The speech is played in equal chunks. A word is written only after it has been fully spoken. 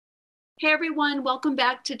Hey everyone, welcome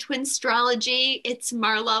back to Twinstrology. It's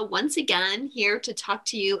Marla once again here to talk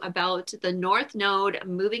to you about the North Node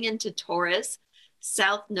moving into Taurus,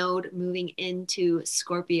 South Node moving into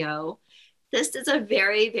Scorpio. This is a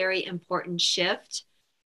very, very important shift.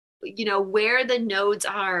 Where the nodes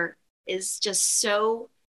are is just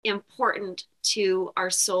so important to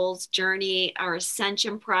our soul's journey, our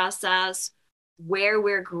ascension process, where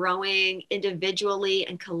we're growing individually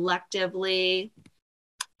and collectively.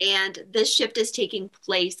 And this shift is taking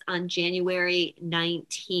place on January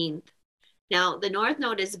 19th. Now, the North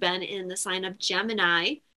Node has been in the sign of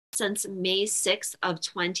Gemini since May 6th of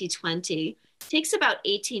 2020. It takes about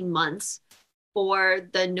 18 months for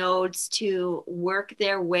the nodes to work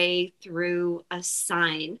their way through a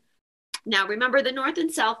sign. Now, remember the North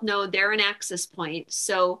and South Node, they're an axis point.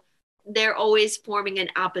 So they're always forming an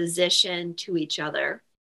opposition to each other.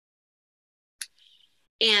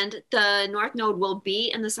 And the North Node will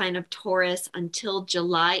be in the sign of Taurus until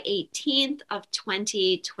July 18th of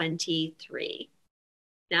 2023.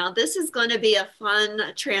 Now, this is going to be a fun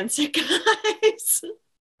transit, guys.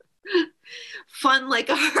 Fun like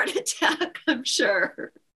a heart attack, I'm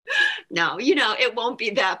sure. No, it won't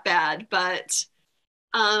be that bad, but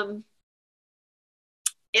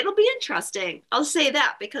it'll be interesting. I'll say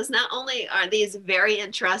that because not only are these very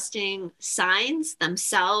interesting signs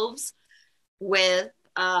themselves with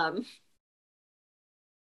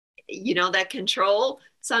that control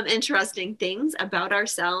some interesting things about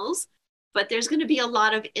ourselves, but there's going to be a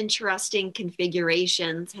lot of interesting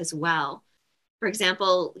configurations as well. For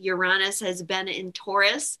example, Uranus has been in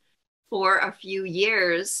Taurus for a few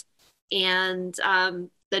years, and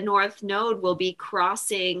the North Node will be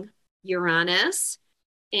crossing Uranus,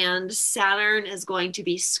 and Saturn is going to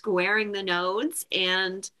be squaring the nodes.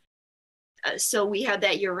 And so we have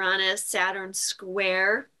that Uranus-Saturn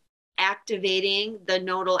square activating the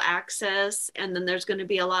nodal axis. And then there's going to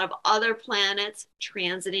be a lot of other planets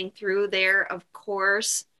through there, of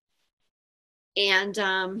course. And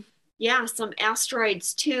some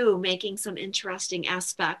asteroids too, making some interesting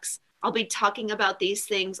aspects. I'll be talking about these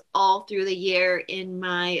things all through the year in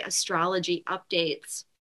my astrology updates.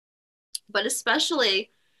 But especially,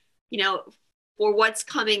 for what's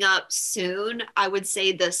coming up soon, I would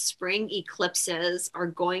say the spring eclipses are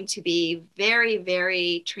going to be very,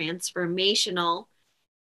 very transformational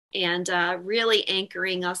and really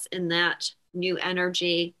anchoring us in that new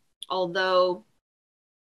energy. Although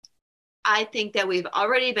I think that we've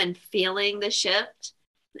already been feeling the shift,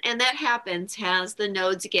 and that happens as the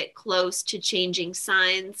nodes get close to changing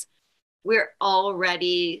signs. We're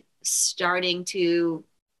already starting to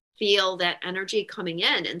feel that energy coming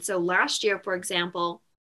in. And so last year, for example,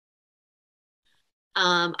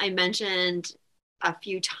 I mentioned a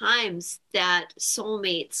few times that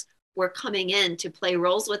soulmates were coming in to play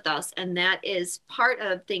roles with us. And that is part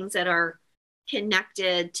of things that are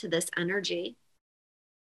connected to this energy.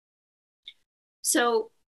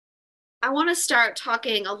 So I want to start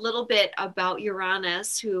talking a little bit about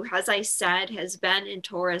Uranus, who, as I said, has been in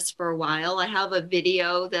Taurus for a while. I have a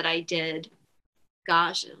video that I did.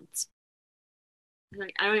 Gosh, I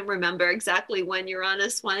don't even remember exactly when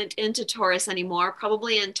Uranus went into Taurus anymore,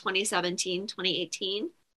 probably in 2017,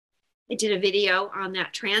 2018. I did a video on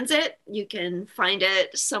that transit. You can find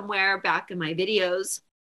it somewhere back in my videos.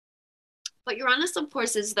 But Uranus, of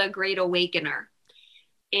course, is the great awakener.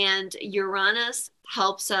 And Uranus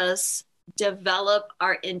helps us develop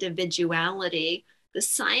our individuality. The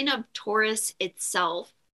sign of Taurus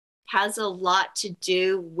itself has a lot to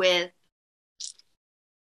do with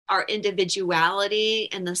our individuality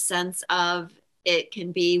in the sense of it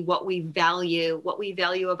can be what we value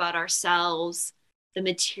about ourselves, the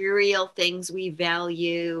material things we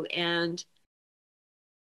value, and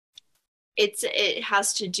it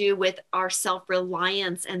has to do with our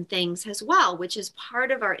self-reliance and things as well, which is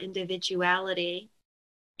part of our individuality.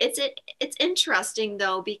 It's interesting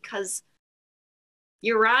though, because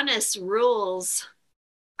Uranus rules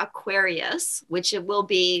Aquarius, which it will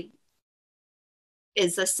be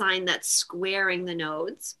is the sign that's squaring the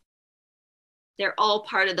nodes. They're all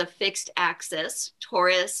part of the fixed axis: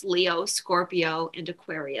 Taurus, Leo, Scorpio, and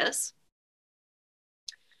Aquarius.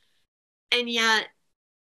 And yet,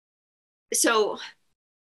 so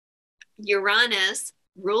Uranus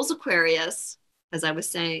rules Aquarius, as I was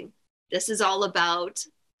saying. This is all about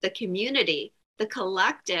the community, the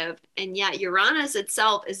collective, and yet Uranus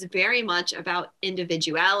itself is very much about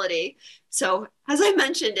individuality. So, as I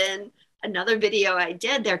mentioned in another video I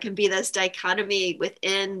did, there can be this dichotomy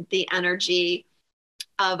within the energy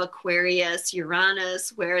of Aquarius,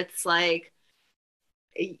 Uranus, where it's like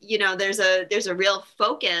you know, there's a real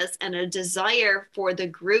focus and a desire for the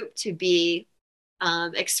group to be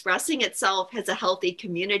expressing itself as a healthy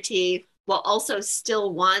community while also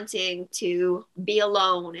still wanting to be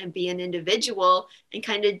alone and be an individual and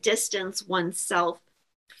kind of distance oneself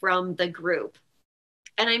from the group.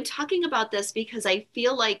 And I'm talking about this because I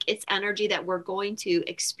feel like it's energy that we're going to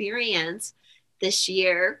experience this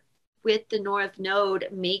year with the North Node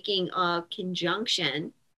making a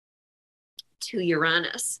conjunction to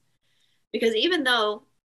Uranus. Because even though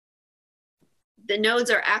the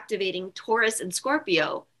nodes are activating Taurus and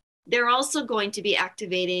Scorpio, they're also going to be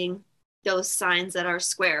activating those signs that are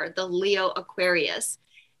square, the Leo Aquarius.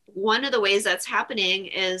 One of the ways that's happening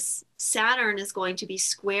is Saturn is going to be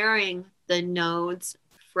squaring the nodes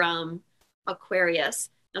from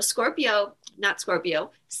Aquarius. Now,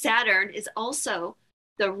 Saturn is also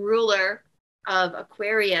the ruler of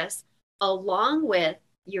Aquarius, along with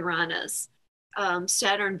Uranus,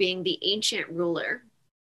 Saturn being the ancient ruler.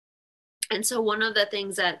 And so one of the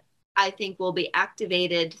things that I think will be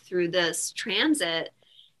activated through this transit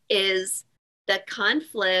is the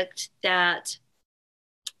conflict that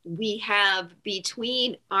we have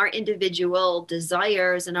between our individual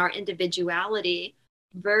desires and our individuality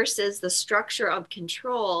versus the structure of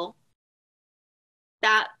control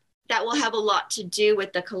that will have a lot to do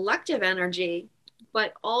with the collective energy,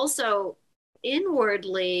 but also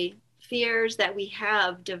inwardly fears that we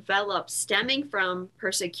have developed stemming from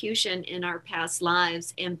persecution in our past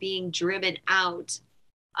lives and being driven out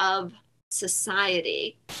of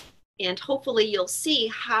society. And hopefully you'll see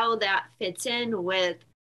how that fits in with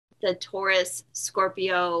the Taurus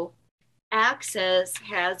Scorpio axis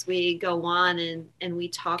as we go on and we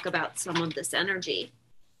talk about some of this energy.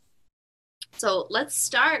 So let's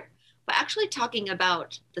start by actually talking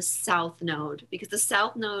about the South Node, because the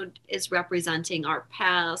South Node is representing our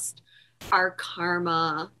past, our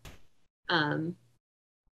karma,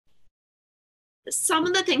 some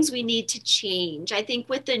of the things we need to change. I think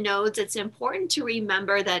with the nodes, it's important to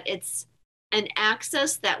remember that it's an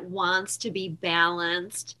axis that wants to be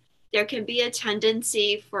balanced. There can be a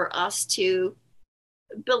tendency for us to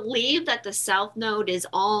believe that the South Node is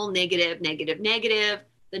all negative, negative, negative.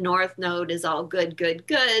 The North Node is all good, good,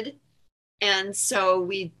 good. And so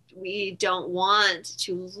we don't want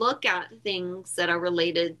to look at things that are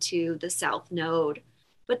related to the South Node.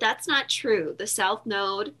 But that's not true. The South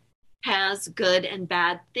Node has good and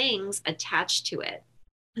bad things attached to it.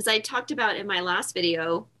 As I talked about in my last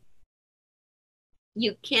video,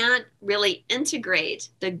 you can't really integrate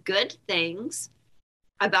the good things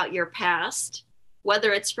about your past,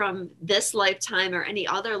 whether it's from this lifetime or any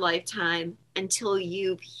other lifetime, until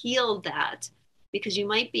you've healed that, because you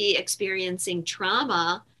might be experiencing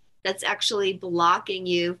trauma that's actually blocking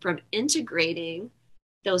you from integrating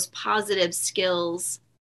those positive skills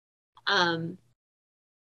on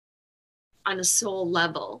a soul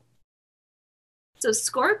level. So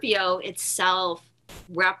Scorpio itself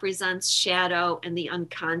represents shadow and the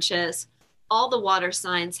unconscious. All the water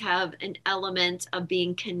signs have an element of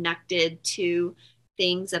being connected to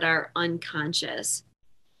things that are unconscious.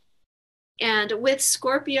 And with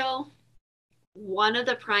Scorpio, one of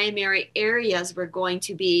the primary areas we're going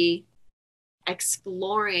to be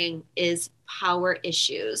exploring is power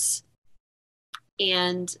issues.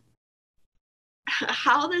 And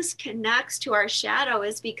how this connects to our shadow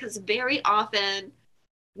is because very often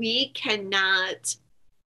we cannot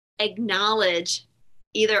acknowledge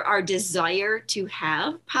either our desire to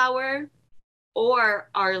have power or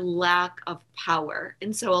our lack of power.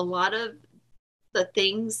 And so a lot of the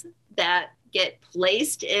things that get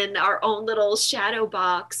placed in our own little shadow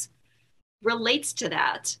box relates to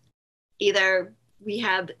that. Either we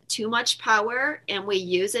have too much power and we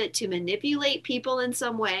use it to manipulate people in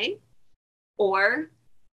some way, or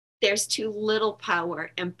there's too little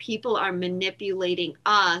power and people are manipulating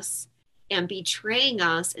us and betraying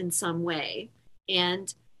us in some way.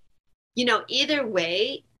 And, you know, either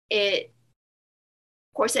way, of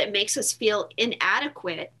course, it makes us feel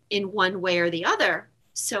inadequate in one way or the other.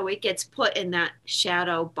 So it gets put in that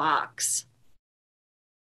shadow box.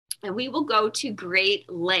 And we will go to great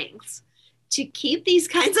lengths to keep these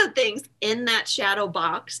kinds of things in that shadow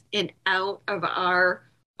box and out of our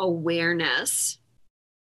awareness.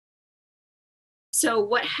 So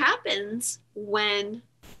what happens when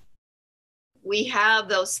we have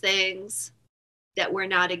those things that we're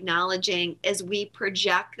not acknowledging is we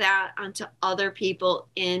project that onto other people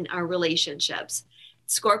in our relationships.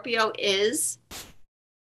 Scorpio is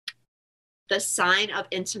the sign of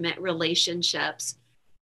intimate relationships.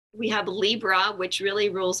 We have Libra, which really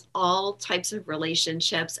rules all types of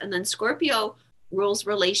relationships. And then Scorpio rules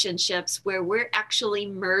relationships where we're actually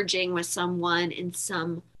merging with someone in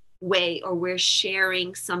some way, or we're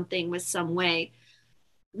sharing something with some way.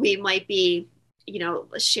 We might be,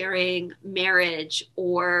 sharing marriage,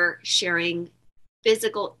 or sharing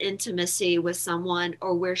physical intimacy with someone,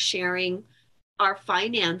 or we're sharing our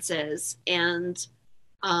finances and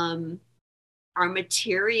our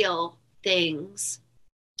material things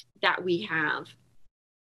that we have.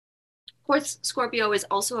 Of course, Scorpio is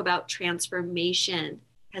also about transformation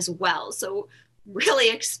as well. So really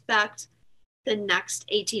expect the next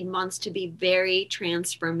 18 months to be very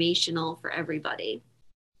transformational for everybody.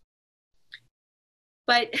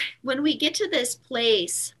 But when we get to this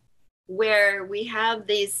place where we have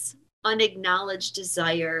these unacknowledged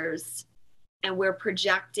desires and we're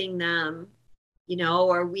projecting them,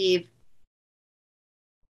 or we've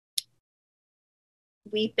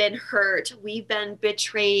been hurt, we've been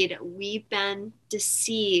betrayed, we've been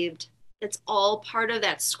deceived. It's all part of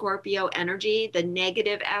that Scorpio energy, the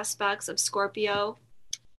negative aspects of Scorpio.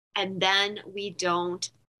 And then we don't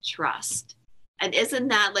trust. And isn't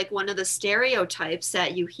that like one of the stereotypes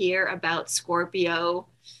that you hear about Scorpio?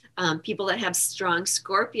 People that have strong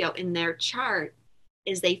Scorpio in their chart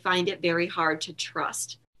is they find it very hard to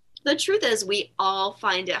trust. The truth is, we all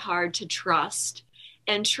find it hard to trust.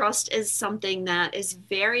 And trust is something that is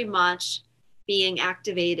very much being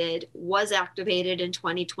activated, was activated in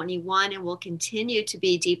 2021, and will continue to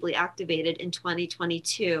be deeply activated in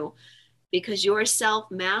 2022, because your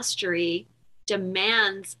self-mastery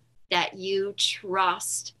demands that you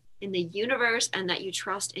trust in the universe and that you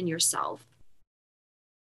trust in yourself.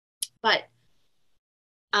 But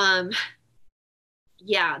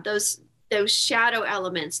yeah, those shadow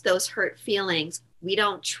elements, those hurt feelings, we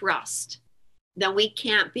don't trust. Then we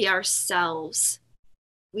can't be ourselves.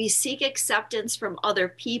 We seek acceptance from other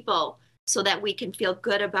people so that we can feel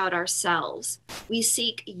good about ourselves. We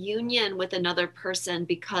seek union with another person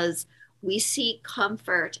because we seek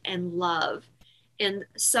comfort and love. And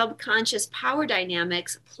subconscious power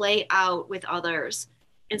dynamics play out with others.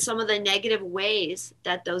 And some of the negative ways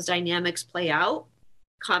that those dynamics play out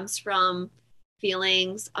comes from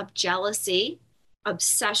feelings of jealousy,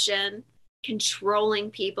 obsession, controlling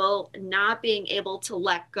people, not being able to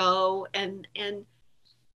let go. And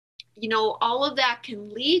all of that can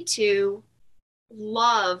lead to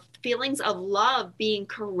love, feelings of love being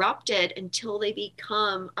corrupted until they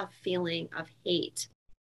become a feeling of hate.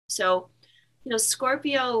 So,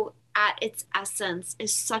 Scorpio at its essence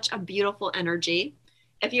is such a beautiful energy.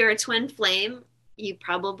 If you're a twin flame, you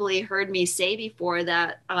probably heard me say before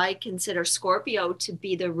that I consider Scorpio to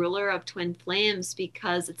be the ruler of twin flames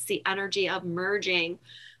because it's the energy of merging,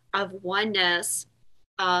 of oneness.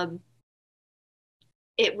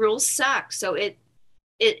 It rules sex. So it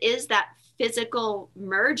is that physical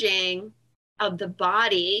merging of the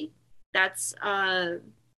body that's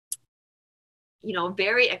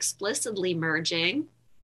very explicitly merging.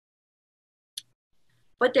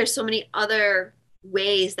 But there's so many other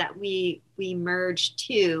ways that we merge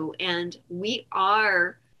too, and we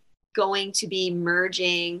are going to be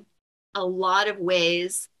merging a lot of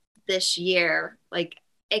ways this year. Like,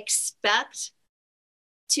 expect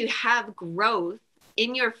to have growth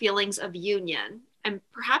in your feelings of union, and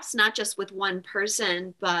perhaps not just with one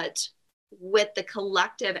person, but with the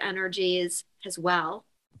collective energies as well.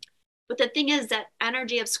 But the thing is that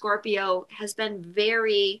energy of Scorpio has been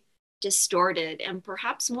very distorted, and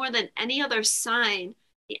perhaps more than any other sign,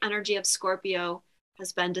 the energy of Scorpio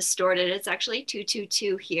has been distorted. It's actually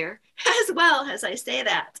 222 here as well as I say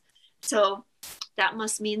that. So that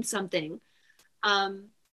must mean something.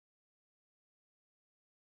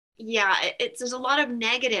 There's a lot of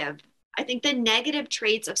negative. I think the negative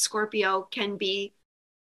traits of Scorpio can be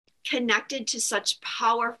connected to such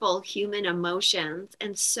powerful human emotions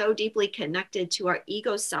and so deeply connected to our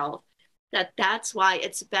ego self that's why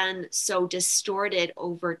it's been so distorted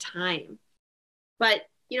over time. But,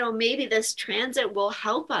 maybe this transit will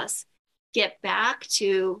help us get back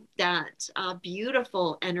to that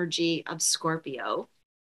beautiful energy of Scorpio.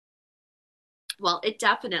 Well, it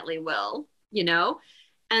definitely will,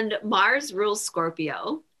 and Mars rules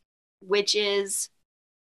Scorpio, which is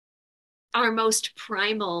our most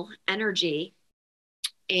primal energy.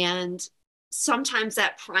 And sometimes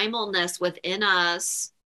that primalness within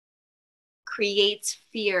us creates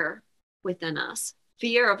fear within us,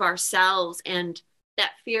 fear of ourselves, and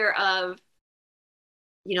that fear of,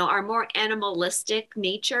 our more animalistic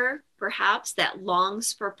nature, perhaps, that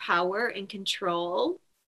longs for power and control.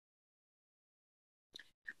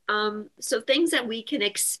 So things that we can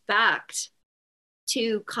expect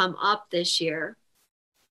to come up this year.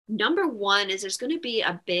 Number one is there's going to be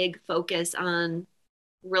a big focus on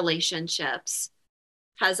relationships,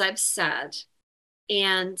 as I've said.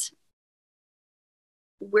 And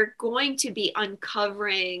we're going to be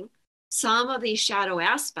uncovering some of these shadow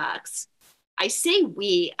aspects. I say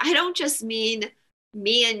we, I don't just mean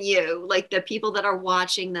me and you, like the people that are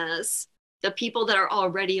watching this, the people that are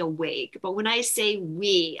already awake. But when I say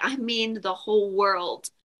we, I mean the whole world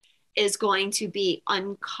is going to be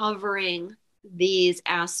uncovering these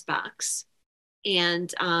aspects.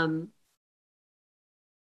 And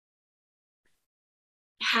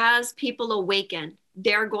as people awaken,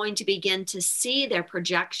 they're going to begin to see their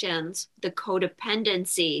projections, the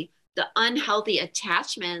codependency, the unhealthy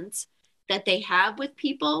attachments that they have with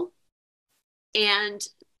people. And,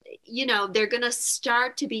 they're going to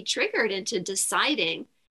start to be triggered into deciding,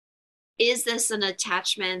 is this an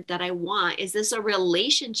attachment that I want? Is this a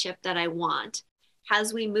relationship that I want?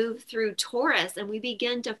 As we move through Taurus and we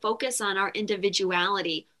begin to focus on our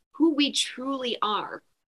individuality, who we truly are,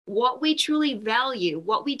 what we truly value,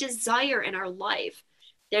 what we desire in our life,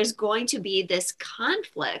 there's going to be this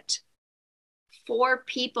conflict for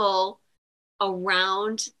people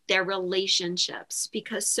around their relationships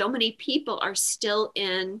because so many people are still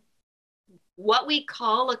in what we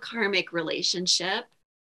call a karmic relationship.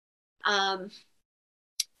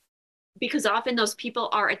 Because often those people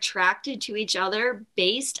are attracted to each other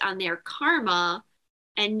based on their karma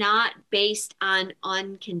and not based on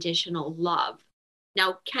unconditional love.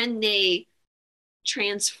 Now, can they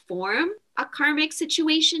transform a karmic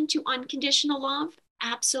situation to unconditional love?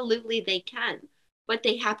 Absolutely, they can. But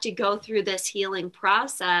they have to go through this healing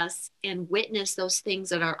process and witness those things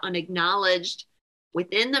that are unacknowledged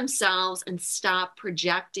within themselves and stop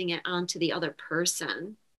projecting it onto the other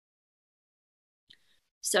person.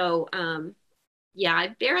 So, yeah,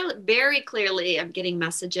 I very clearly am getting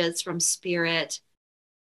messages from spirit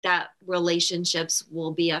that relationships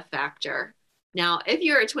will be a factor. Now, if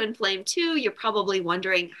you're a twin flame too, you're probably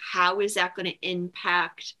wondering, how is that going to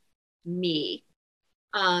impact me?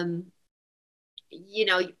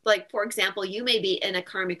 Like for example, you may be in a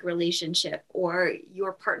karmic relationship or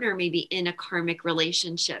your partner may be in a karmic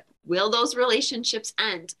relationship. Will those relationships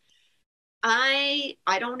end? I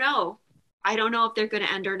don't know. I don't know if they're going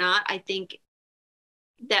to end or not. I think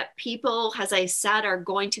that people, as I said, are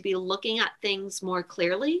going to be looking at things more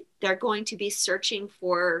clearly. They're going to be searching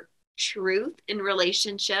for truth in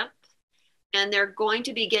relationship, and they're going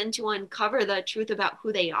to begin to uncover the truth about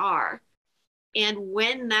who they are. And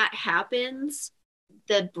when that happens,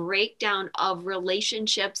 the breakdown of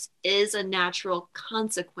relationships is a natural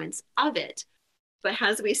consequence of it. But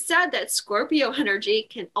as we said, that Scorpio energy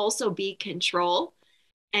can also be control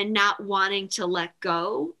and not wanting to let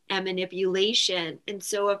go and manipulation. And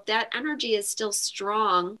so if that energy is still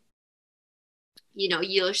strong,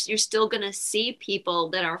 you're still going to see people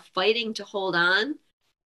that are fighting to hold on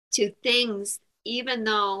to things, even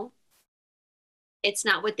though it's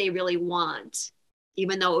not what they really want,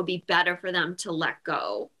 even though it would be better for them to let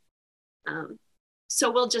go. So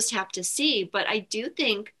we'll just have to see. But I do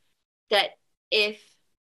think that if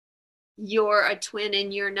you're a twin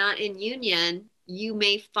and you're not in union, you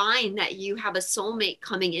may find that you have a soulmate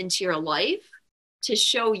coming into your life to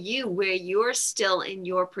show you where you're still in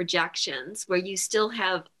your projections, where you still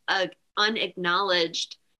have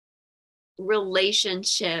unacknowledged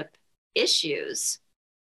relationship issues.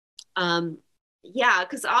 Yeah,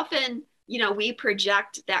 because often, we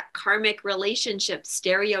project that karmic relationship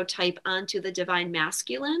stereotype onto the divine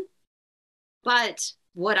masculine. But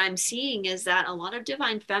what I'm seeing is that a lot of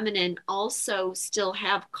divine feminine also still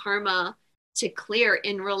have karma to clear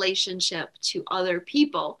in relationship to other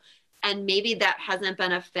people. And maybe that hasn't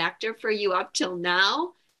been a factor for you up till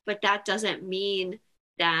now, but that doesn't mean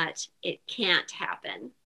that it can't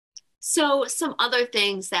happen. So, some other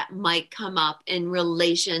things that might come up in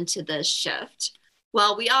relation to this shift.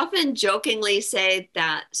 Well, we often jokingly say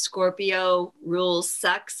that Scorpio rules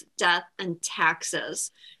sex, death, and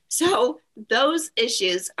taxes. So, those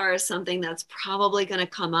issues are something that's probably going to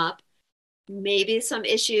come up. Maybe some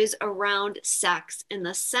issues around sex in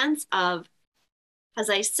the sense of, as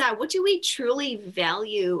I said, what do we truly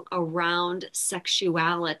value around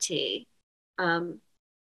sexuality?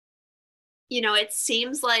 It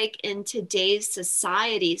seems like in today's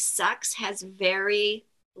society, sex has very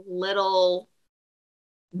little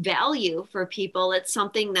value for people. It's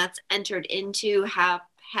something that's entered into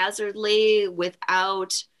haphazardly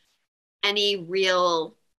without any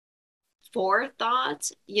real forethought,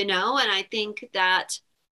 and I think that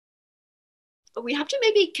we have to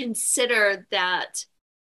maybe consider that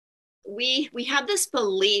we have this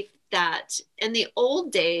belief that in the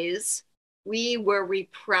old days, we were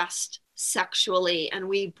repressed sexually, and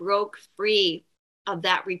we broke free of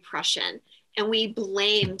that repression. And we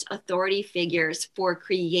blamed authority figures for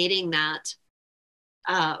creating that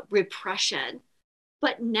repression.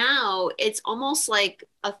 But now it's almost like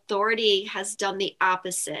authority has done the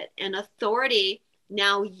opposite. And authority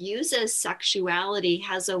now uses sexuality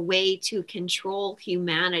as a way to control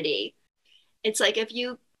humanity. It's like if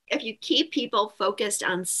you keep people focused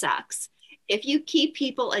on sex, if you keep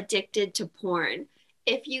people addicted to porn,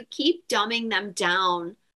 if you keep dumbing them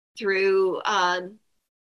down through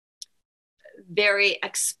very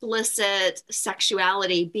explicit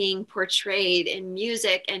sexuality being portrayed in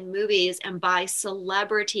music and movies and by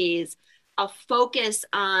celebrities, a focus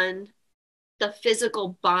on the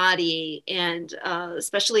physical body, and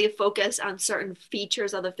especially a focus on certain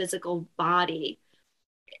features of the physical body.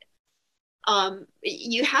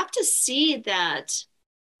 You have to see that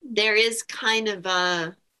there is kind of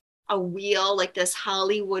a wheel, like this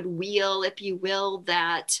Hollywood wheel, if you will,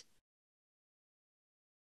 that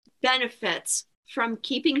benefits from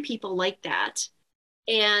keeping people like that.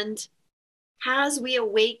 And as we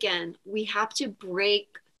awaken, we have to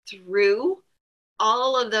break through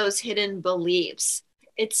all of those hidden beliefs.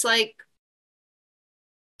 It's like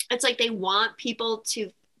they want people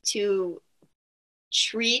to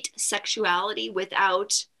treat sexuality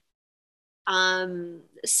without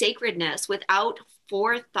sacredness, without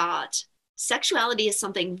forethought. Sexuality is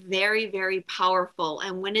something very, very powerful.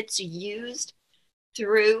 And when it's used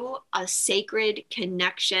through a sacred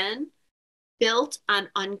connection built on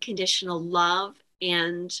unconditional love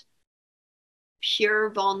and pure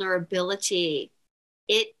vulnerability,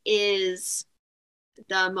 it is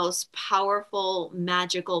the most powerful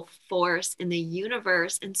magical force in the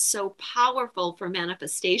universe, and so powerful for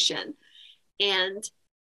manifestation. And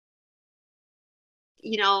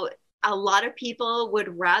a lot of people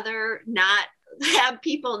would rather not have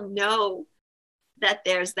people know that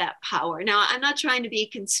there's that power. Now, I'm not trying to be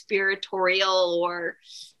conspiratorial or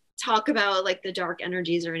talk about like the dark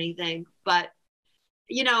energies or anything, but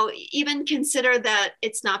even consider that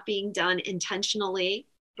it's not being done intentionally,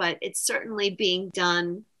 but it's certainly being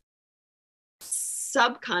done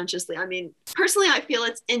subconsciously. I mean, personally, I feel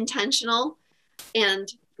it's intentional,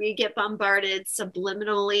 and we get bombarded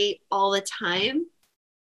subliminally all the time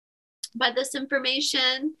by this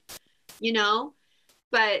information,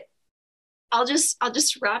 but I'll just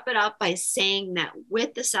wrap it up by saying that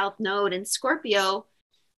with the South Node in Scorpio,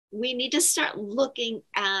 we need to start looking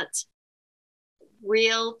at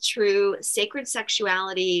real, true, sacred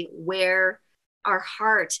sexuality where our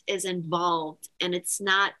heart is involved, and it's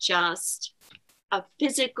not just a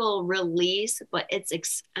physical release, but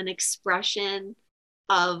it's an expression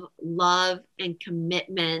of love and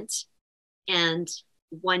commitment and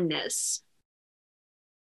oneness.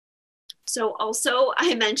 So also,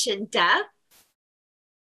 I mentioned death.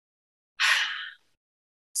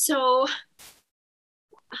 So,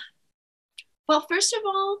 well, first of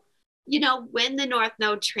all, when the North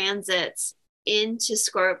Node transits into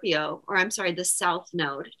Scorpio, or I'm sorry, the South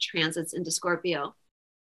Node transits into Scorpio,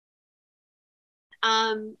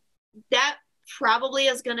 that probably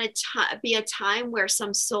is going to be a time where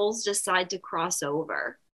some souls decide to cross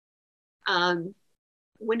over.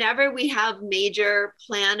 Whenever we have major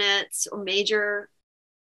planets or major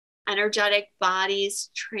energetic bodies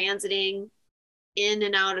transiting in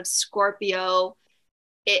and out of Scorpio,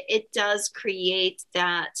 it does create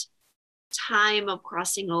that time of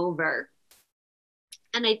crossing over.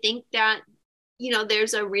 And I think that,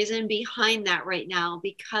 there's a reason behind that right now,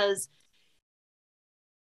 because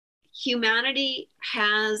humanity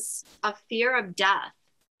has a fear of death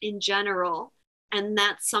in general. And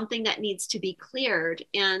that's something that needs to be cleared.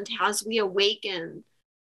 And as we awaken,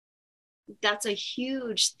 that's a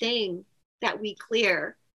huge thing that we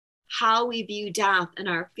clear, how we view death and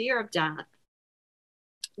our fear of death.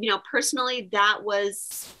 Personally, that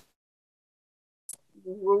was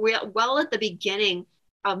well at the beginning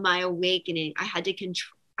of my awakening. I had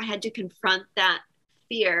to confront that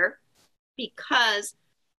fear, because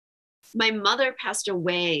my mother passed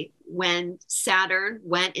away when Saturn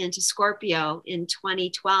went into Scorpio in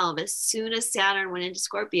 2012. As soon as Saturn went into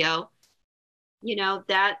Scorpio,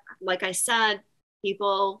 that, like I said,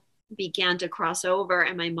 people began to cross over,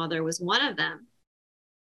 and my mother was one of them.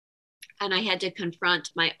 And I had to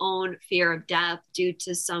confront my own fear of death due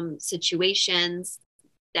to some situations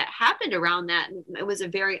that happened around that. And it was a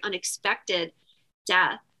very unexpected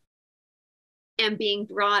death. And being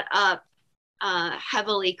brought up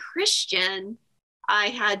heavily Christian, I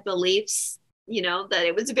had beliefs, that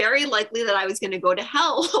it was very likely that I was going to go to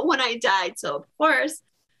hell when I died. So of course,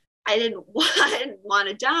 I didn't want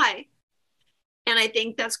to die. And I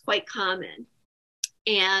think that's quite common.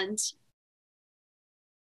 And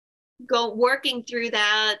working through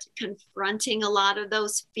that, confronting a lot of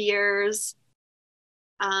those fears,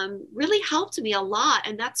 really helped me a lot.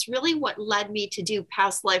 And that's really what led me to do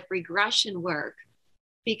past life regression work,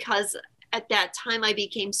 because at that time I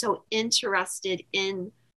became so interested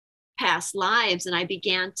in past lives, and I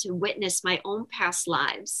began to witness my own past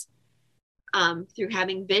lives through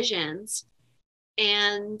having visions.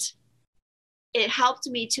 And it helped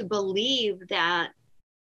me to believe that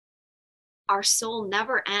our soul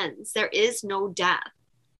never ends. There is no death.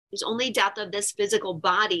 There's only death of this physical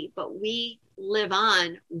body, but we live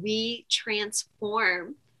on, we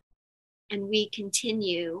transform, and we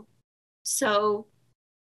continue. So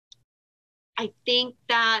I think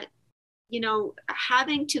that,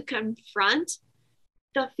 having to confront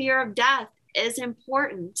the fear of death is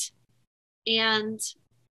important. And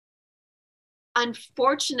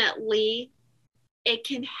unfortunately, it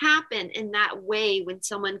can happen in that way when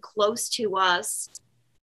someone close to us,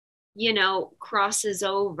 crosses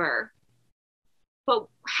over. But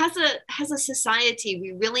as a society,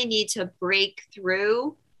 we really need to break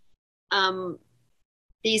through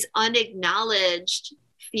these unacknowledged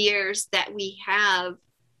fears that we have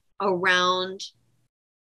around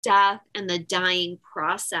death and the dying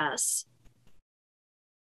process.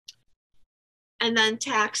 And then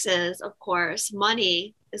taxes, of course,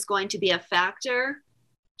 money is going to be a factor.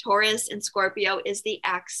 Taurus and Scorpio is the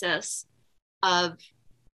axis of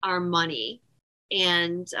our money.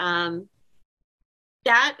 And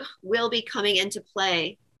that will be coming into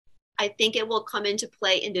play. I think it will come into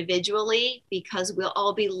play individually, because we'll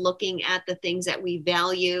all be looking at the things that we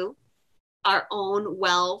value, our own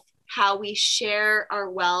wealth, how we share our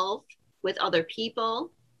wealth with other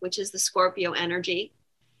people, which is the Scorpio energy.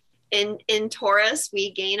 In Taurus,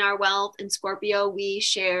 we gain our wealth. In Scorpio, we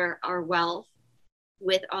share our wealth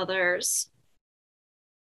with others.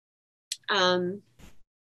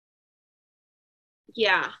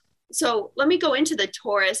 Yeah. So let me go into the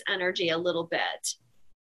Taurus energy a little bit,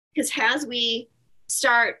 because as we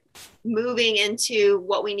start moving into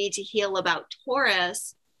what we need to heal about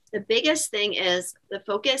Taurus, the biggest thing is the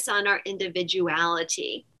focus on our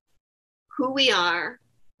individuality, who we are,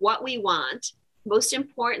 what we want, most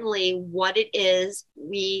importantly, what it is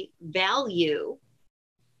we value.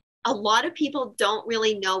 A lot of people don't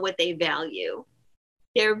really know what they value.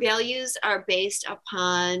 Their values are based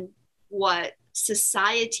upon what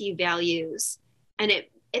society values, and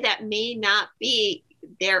that may not be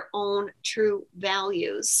their own true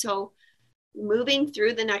values. So moving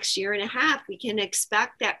through the next year and a half, we can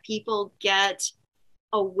expect that people get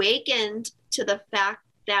awakened to the fact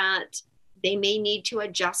that they may need to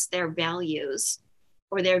adjust their values,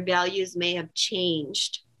 or their values may have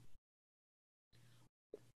changed.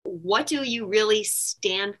 What do you really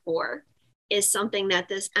stand for is something that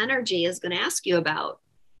this energy is going to ask you about.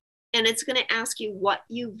 And it's going to ask you what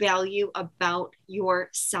you value about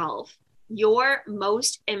yourself, your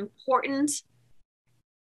most important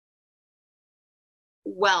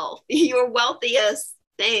wealth, your wealthiest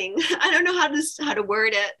thing. I don't know how to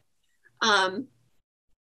word it.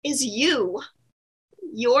 Is you.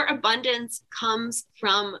 Your abundance comes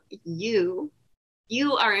from you.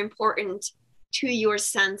 You are important to your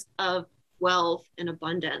sense of wealth and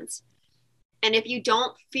abundance. And if you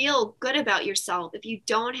don't feel good about yourself, if you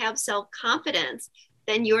don't have self-confidence,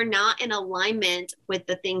 then you're not in alignment with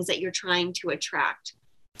the things that you're trying to attract.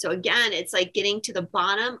 So again, it's like getting to the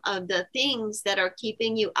bottom of the things that are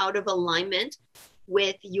keeping you out of alignment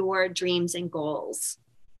with your dreams and goals.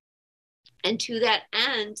 And to that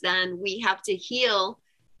end, then we have to heal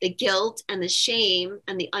the guilt and the shame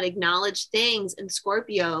and the unacknowledged things in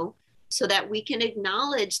Scorpio, so that we can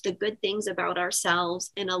acknowledge the good things about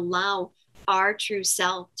ourselves and allow our true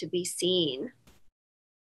self to be seen.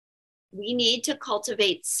 We need to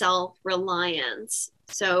cultivate self-reliance.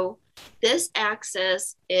 So this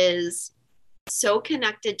axis is so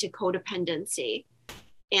connected to codependency,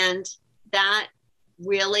 and that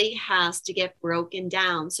really has to get broken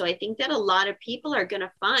down. So I think that a lot of people are going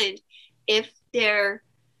to find, if they're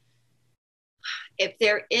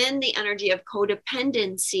in the energy of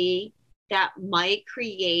codependency, that might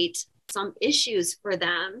create some issues for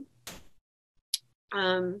them.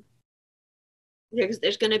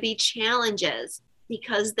 There's going to be challenges,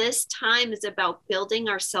 because this time is about building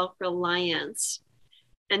our self-reliance.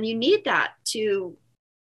 And you need that to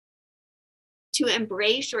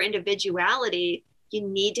embrace your individuality. You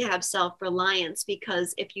need to have self-reliance,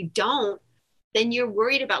 because if you don't, then you're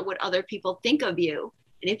worried about what other people think of you.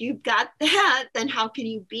 And if you've got that, then how can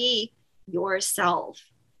you be yourself?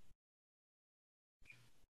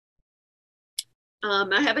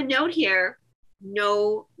 I have a note here,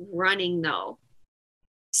 no running though.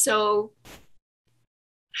 So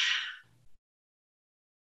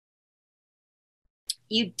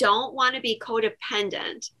you don't want to be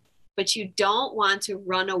codependent, but you don't want to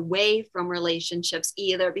run away from relationships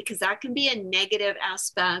either, because that can be a negative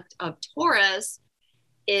aspect of Taurus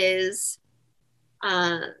is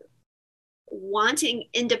uh, wanting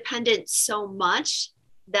independence so much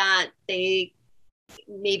that they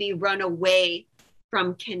maybe run away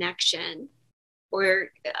from connection. Or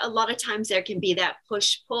a lot of times there can be that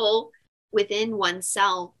push pull within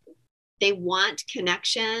oneself. They want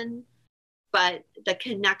connection, but the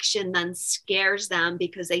connection then scares them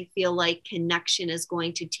because they feel like connection is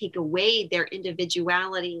going to take away their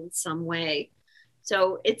individuality in some way.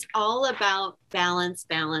 So it's all about balance,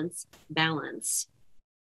 balance, balance.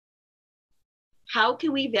 How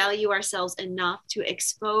can we value ourselves enough to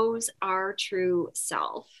expose our true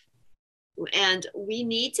self? And we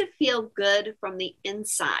need to feel good from the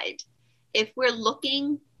inside. If we're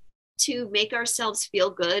looking to make ourselves feel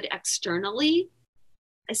good externally,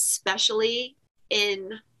 especially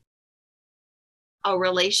in a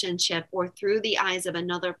relationship or through the eyes of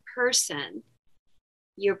another person,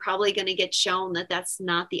 you're probably going to get shown that that's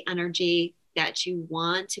not the energy that you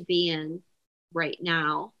want to be in right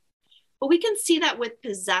now. But we can see that with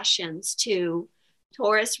possessions too.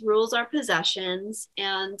 Taurus rules our possessions,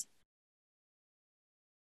 and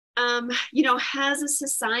as a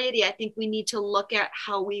society, I think we need to look at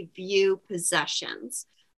how we view possessions.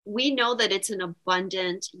 We know that it's an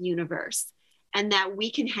abundant universe and that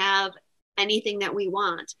we can have anything that we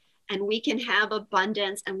want, and we can have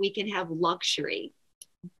abundance and we can have luxury.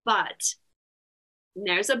 But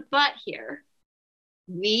there's a but here.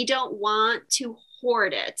 We don't want to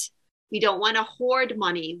hoard it. We don't want to hoard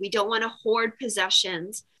money. We don't want to hoard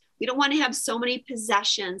possessions. We don't want to have so many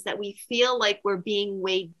possessions that we feel like we're being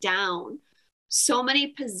weighed down. So many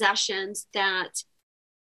possessions that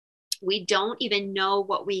we don't even know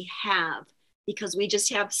what we have because we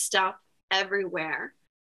just have stuff everywhere.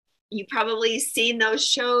 You probably seen those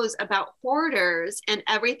shows about hoarders and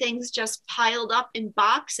everything's just piled up in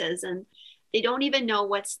boxes and they don't even know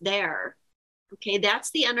what's there. Okay,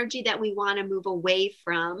 that's the energy that we want to move away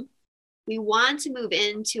from. We want to move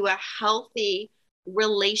into a healthy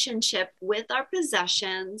relationship with our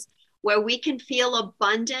possessions where we can feel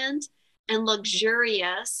abundant and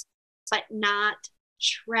luxurious, but not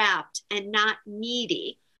trapped and not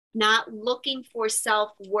needy, not looking for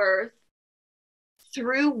self-worth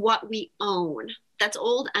through what we own. That's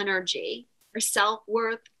old energy. Our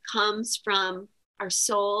self-worth comes from our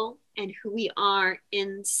soul and who we are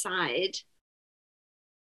inside.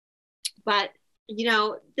 But,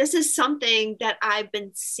 this is something that I've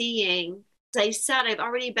been seeing. As I said, I've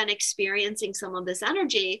already been experiencing some of this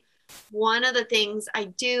energy. One of the things I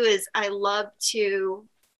do is I love to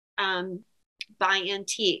buy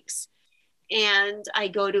antiques. And I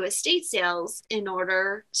go to estate sales in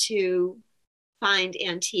order to find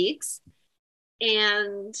antiques.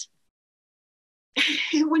 And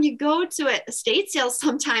when you go to an estate sale,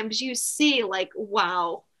 sometimes you see like,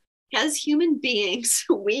 wow, as human beings,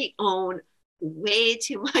 we own way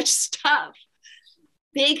too much stuff.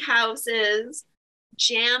 Big houses,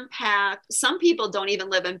 jam packed. Some people don't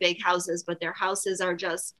even live in big houses, but their houses are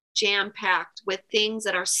just jam packed with things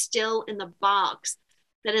that are still in the box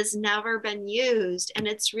that has never been used. And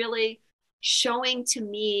it's really showing to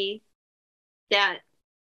me that,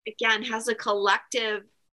 again, as a collective,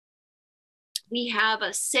 we have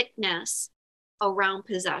a sickness around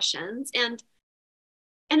possessions. And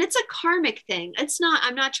it's a karmic thing.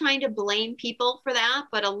 I'm not trying to blame people for that,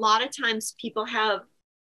 but a lot of times people have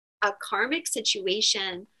a karmic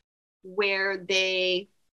situation where they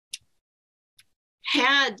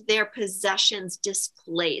had their possessions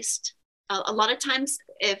displaced. A lot of times,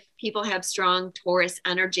 if people have strong Taurus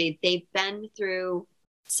energy, they've been through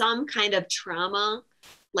some kind of trauma,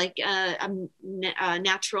 like a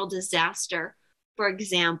natural disaster, for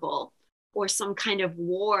example, or some kind of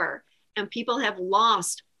war, and people have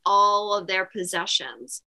lost all of their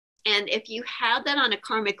possessions. And if you have that on a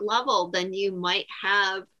karmic level, then you might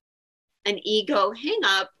have an ego hang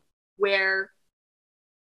up where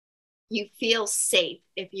you feel safe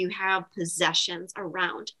if you have possessions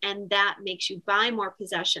around, and that makes you buy more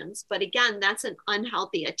possessions. But again, that's an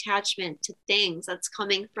unhealthy attachment to things that's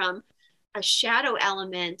coming from a shadow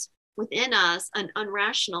element within us, an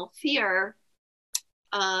irrational fear,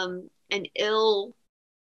 an ill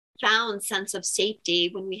found sense of safety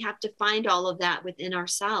when we have to find all of that within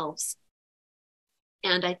ourselves.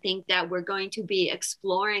 And I think that we're going to be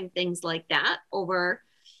exploring things like that over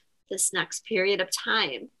this next period of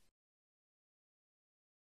time.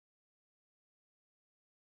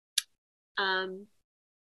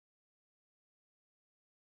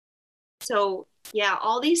 So yeah,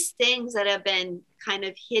 all these things that have been kind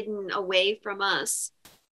of hidden away from us,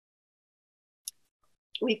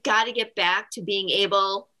 we've got to get back to being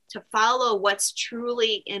able to follow what's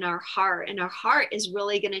truly in our heart. And our heart is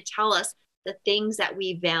really going to tell us the things that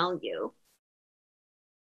we value.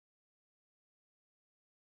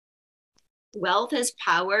 Wealth as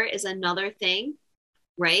power is another thing,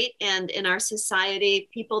 right? And in our society,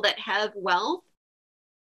 people that have wealth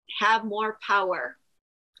have more power.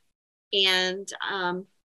 And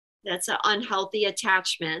that's an unhealthy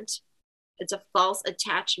attachment. It's a false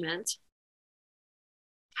attachment.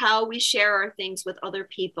 How we share our things with other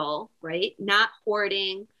people, right? Not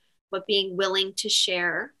hoarding, but being willing to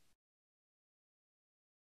share.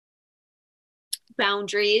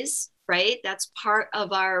 Boundaries, right? That's part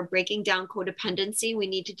of our breaking down codependency. We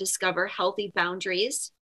need to discover healthy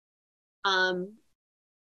boundaries. Being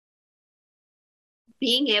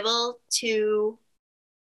able to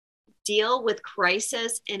deal with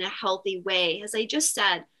crisis in a healthy way. As I just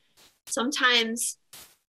said, sometimes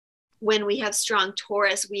when we have strong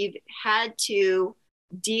Taurus, we've had to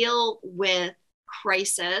deal with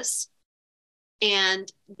crisis,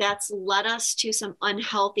 and that's led us to some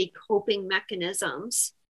unhealthy coping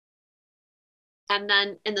mechanisms. And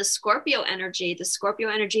then in the Scorpio energy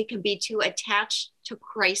can be too attached to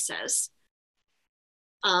crisis.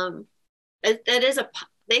 That is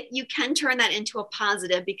you can turn that into a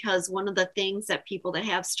positive, because one of the things that people that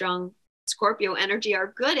have strong Scorpio energy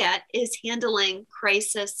are good at is handling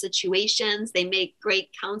crisis situations. They make great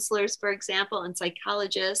counselors, for example, and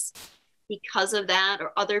psychologists because of that,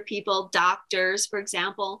 or other people, doctors, for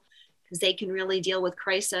example, because they can really deal with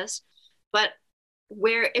crisis. But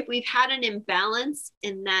if we've had an imbalance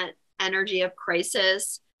in that energy of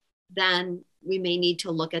crisis, then we may need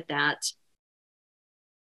to look at that.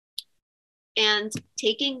 And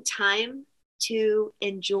taking time to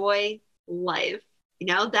enjoy life.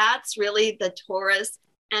 That's really the Taurus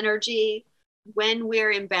energy, when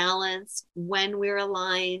we're in balance, when we're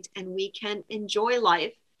aligned, and we can enjoy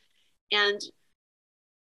life. And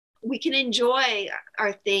we can enjoy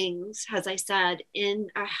our things, as I said, in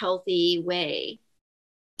a healthy way.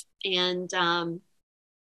 And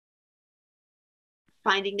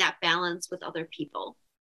finding that balance with other people.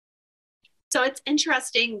 So it's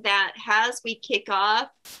interesting that as we kick off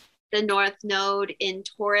the North Node in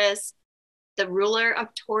Taurus, the ruler of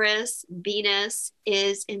Taurus, Venus,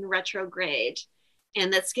 is in retrograde.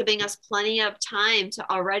 And that's giving us plenty of time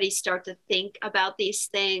to already start to think about these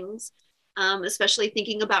things, especially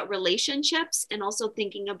thinking about relationships, and also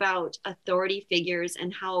thinking about authority figures,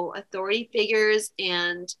 and how authority figures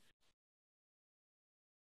and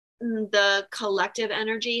the collective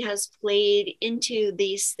energy has played into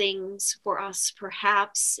these things for us,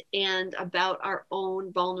 perhaps, and about our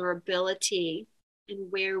own vulnerability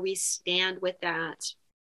and where we stand with that.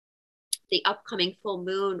 The upcoming full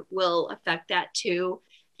moon will affect that too.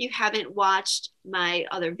 If you haven't watched my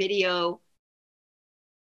other video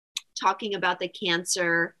talking about the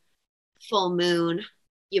Cancer full moon,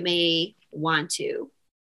 you may want to.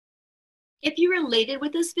 If you related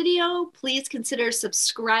with this video, please consider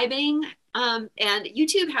subscribing. And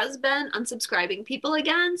YouTube has been unsubscribing people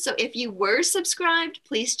again. So if you were subscribed,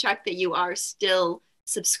 please check that you are still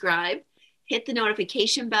subscribed. Hit the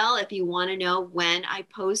notification bell if you want to know when I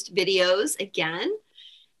post videos again.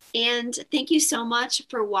 And thank you so much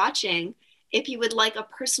for watching. If you would like a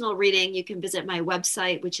personal reading, you can visit my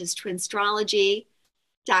website, which is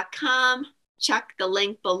twinstrology.com. Check the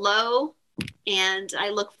link below. And I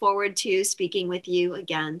look forward to speaking with you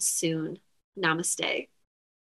again soon. Namaste.